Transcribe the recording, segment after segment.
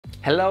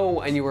Hello,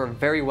 and you are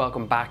very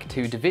welcome back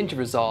to Davinci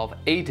Resolve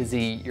A to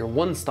Z, your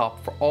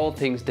one-stop for all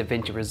things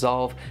Davinci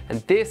Resolve, and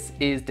this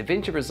is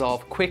Davinci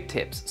Resolve Quick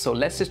Tips, so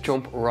let's just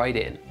jump right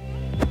in.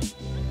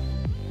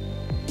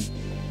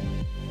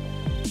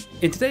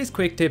 In today's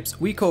Quick Tips,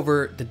 we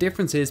cover the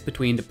differences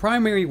between the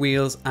primary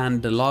wheels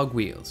and the log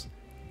wheels.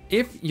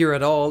 If you're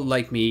at all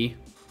like me,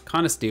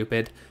 kind of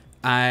stupid,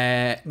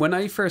 when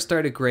I first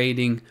started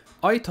grading,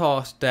 I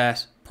thought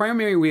that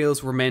primary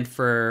wheels were meant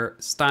for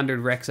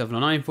standard Rec.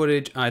 709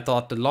 footage, and I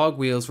thought the log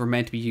wheels were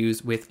meant to be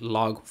used with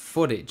log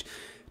footage.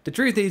 The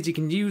truth is you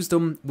can use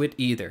them with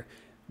either.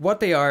 What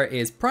they are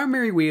is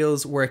primary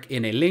wheels work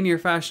in a linear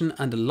fashion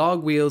and the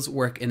log wheels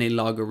work in a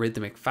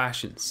logarithmic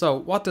fashion. So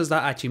what does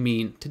that actually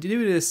mean? To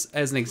do this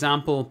as an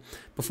example,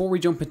 before we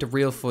jump into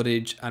real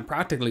footage and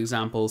practical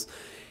examples,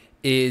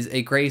 is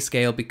a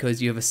grayscale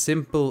because you have a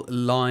simple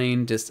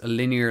line, just a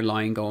linear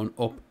line going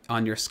up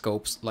on your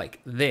scopes like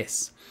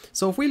this.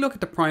 So if we look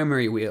at the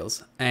primary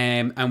wheels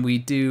and we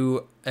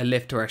do a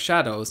lift to our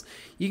shadows,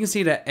 you can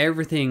see that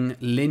everything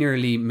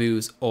linearly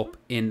moves up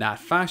in that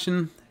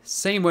fashion.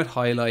 Same with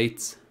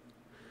highlights,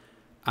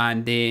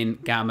 and then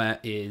gamma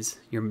is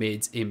your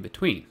mids in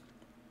between.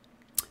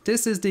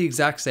 This is the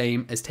exact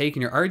same as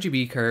taking your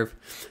RGB curve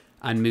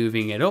and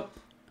moving it up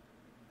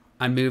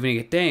and moving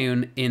it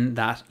down in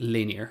that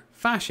linear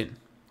fashion.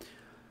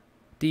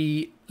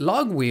 The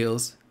log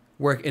wheels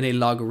work in a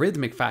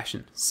logarithmic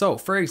fashion. So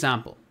for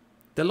example,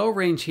 the low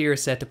range here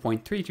is set to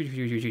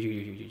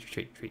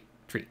 0.3333333.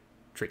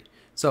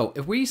 So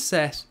if we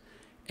set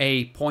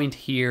a point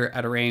here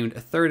at around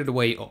a third of the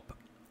way up,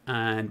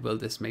 and we'll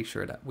just make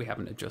sure that we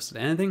haven't adjusted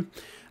anything,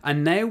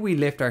 and now we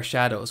lift our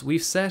shadows,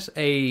 we've set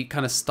a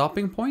kind of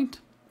stopping point,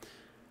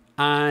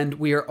 and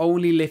we are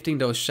only lifting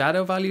those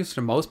shadow values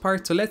for the most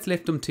part. So let's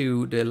lift them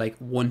to the like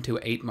 1 to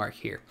 8 mark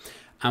here,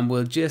 and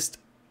we'll just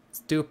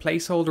do a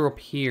placeholder up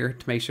here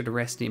to make sure the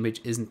rest of the image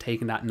isn't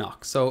taking that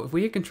knock. So if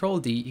we hit Control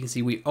D, you can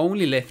see we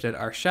only lifted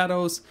our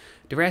shadows,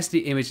 the rest of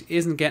the image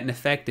isn't getting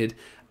affected,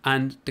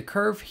 and the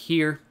curve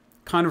here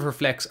kind of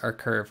reflects our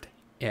curved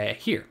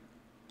here.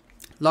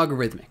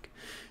 Logarithmic.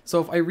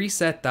 So if I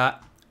reset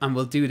that, and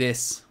we'll do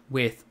this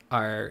with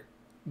our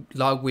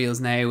log wheels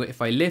now,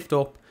 if I lift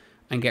up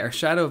and get our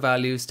shadow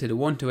values to the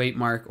 1 to 8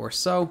 mark or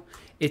so,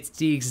 it's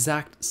the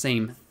exact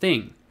same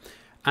thing.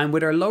 And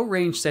with our low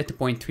range set to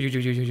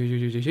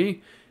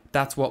 0.3,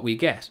 that's what we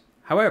get.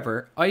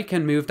 However, I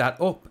can move that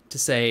up to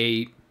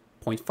say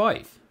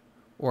 0.5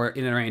 or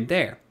in and around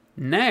there.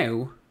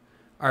 Now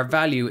our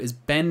value is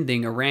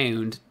bending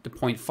around the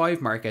 0.5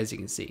 mark, as you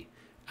can see,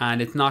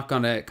 and it's not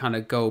going to kind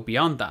of go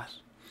beyond that.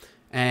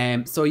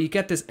 So you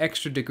get this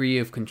extra degree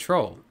of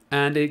control.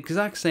 And the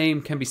exact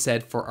same can be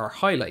said for our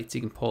highlights. You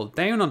can pull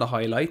down on the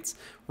highlights.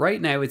 Right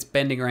now it's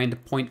bending around the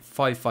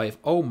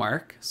 0.550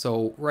 mark,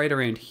 so right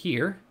around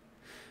here.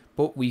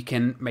 But we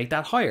can make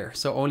that higher,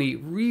 so only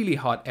really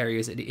hot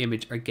areas of the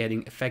image are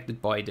getting affected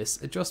by this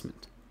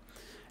adjustment.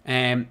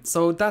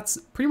 So that's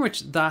pretty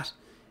much that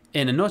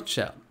in a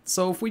nutshell.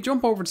 So if we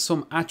jump over to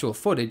some actual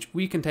footage,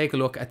 we can take a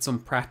look at some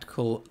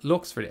practical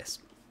looks for this,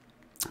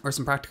 or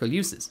some practical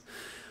uses.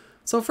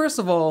 So first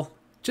of all,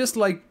 just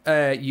like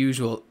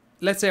usual,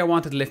 let's say I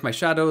wanted to lift my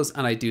shadows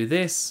and I do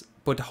this,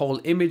 but the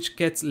whole image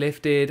gets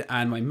lifted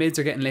and my mids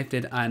are getting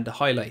lifted and the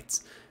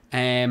highlights.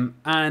 And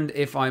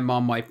if I'm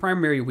on my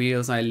primary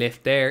wheels and I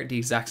lift there, the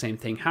exact same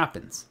thing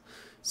happens.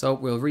 So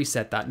we'll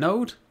reset that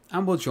node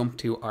and we'll jump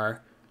to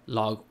our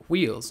log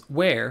wheels,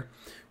 where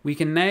we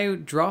can now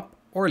drop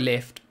or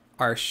lift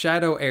our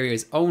shadow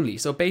areas only.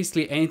 So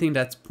basically anything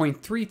that's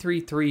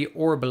 0.333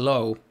 or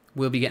below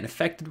will be getting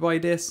affected by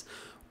this.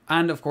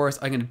 And of course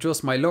I can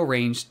adjust my low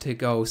range to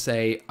go,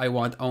 say I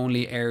want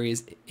only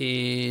areas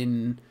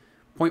in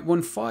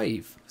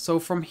 0.15. So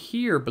from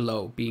here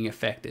below being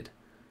affected.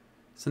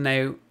 So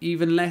now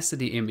even less of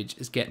the image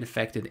is getting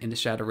affected in the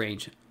shadow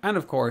range. And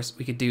of course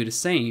we could do the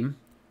same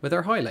with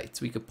our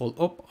highlights. We could pull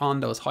up on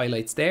those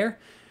highlights there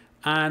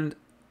and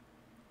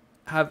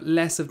have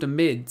less of the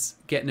mids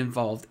getting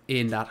involved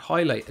in that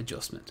highlight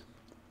adjustment.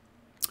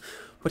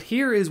 But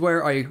here is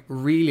where I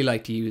really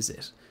like to use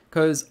it,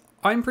 because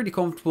I'm pretty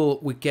comfortable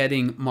with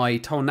getting my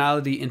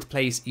tonality into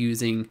place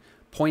using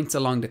points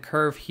along the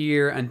curve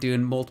here and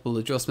doing multiple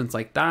adjustments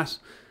like that.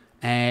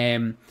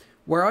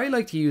 Where I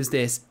like to use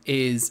this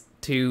is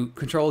to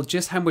control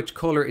just how much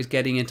color is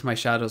getting into my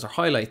shadows or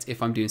highlights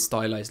if I'm doing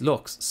stylized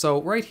looks. So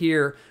right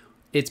here,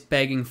 it's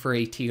begging for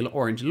a teal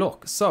orange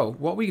look. So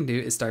what we can do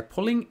is start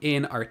pulling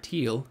in our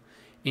teal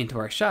into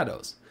our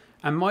shadows.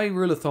 And my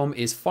rule of thumb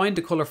is find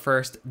the color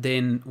first,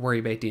 then worry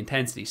about the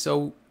intensity.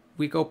 So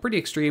we go pretty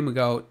extreme, we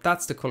go,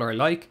 that's the color I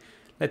like.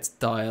 Let's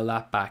dial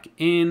that back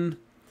in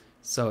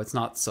so it's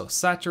not so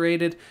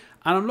saturated.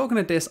 And I'm looking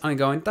at this and I'm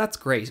going, that's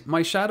great.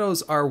 My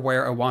shadows are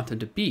where I want them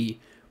to be.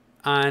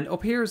 And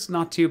up here is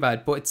not too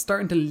bad, but it's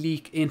starting to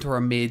leak into our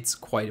mids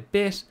quite a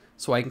bit.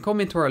 So I can come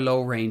into our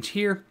low range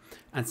here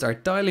and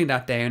start dialing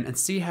that down and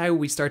see how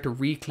we start to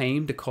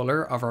reclaim the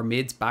color of our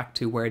mids back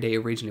to where they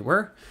originally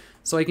were.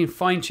 So I can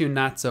fine tune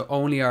that so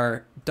only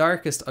our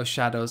darkest of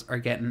shadows are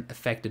getting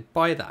affected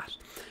by that.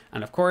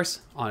 And of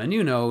course, on a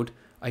new node,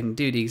 I can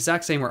do the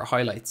exact same with our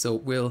highlights. So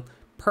we'll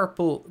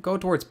go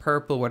towards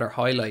purple with our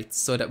highlights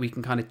so that we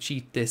can kind of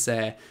cheat this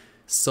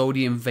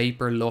sodium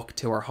vapor look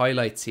to our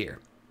highlights here.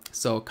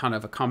 So kind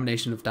of a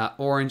combination of that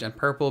orange and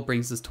purple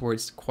brings us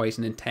towards quite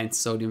an intense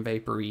sodium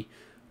vapory,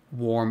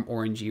 warm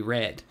orangey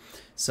red.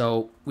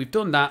 So we've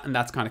done that, and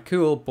that's kind of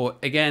cool, but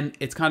again,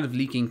 it's kind of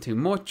leaking too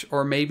much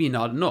or maybe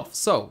not enough.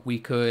 So we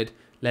could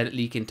let it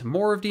leak into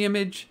more of the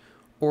image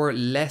or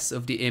less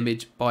of the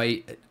image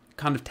by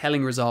kind of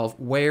telling Resolve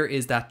where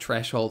is that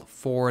threshold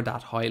for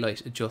that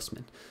highlight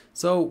adjustment.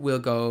 So we'll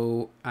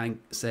go and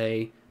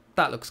say,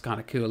 that looks kind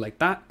of cool like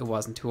that. It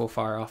wasn't too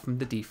far off from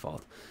the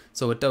default.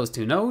 So with those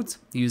two nodes,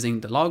 using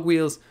the log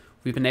wheels,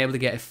 we've been able to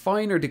get a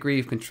finer degree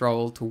of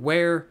control to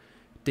where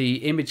the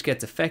image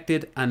gets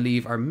affected and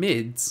leave our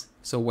mids,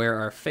 so where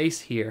our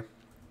face here,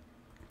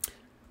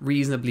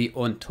 reasonably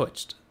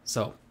untouched.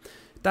 So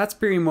that's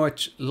pretty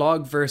much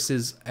log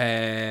versus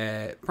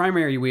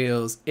primary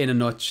wheels in a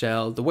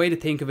nutshell. The way to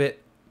think of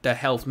it that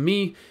helps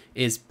me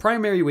is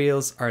primary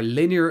wheels are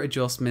linear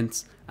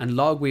adjustments and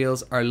log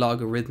wheels are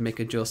logarithmic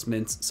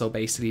adjustments. So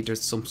basically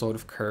there's some sort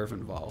of curve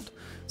involved.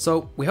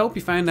 So we hope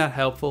you found that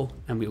helpful,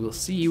 and we will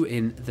see you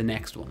in the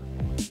next one.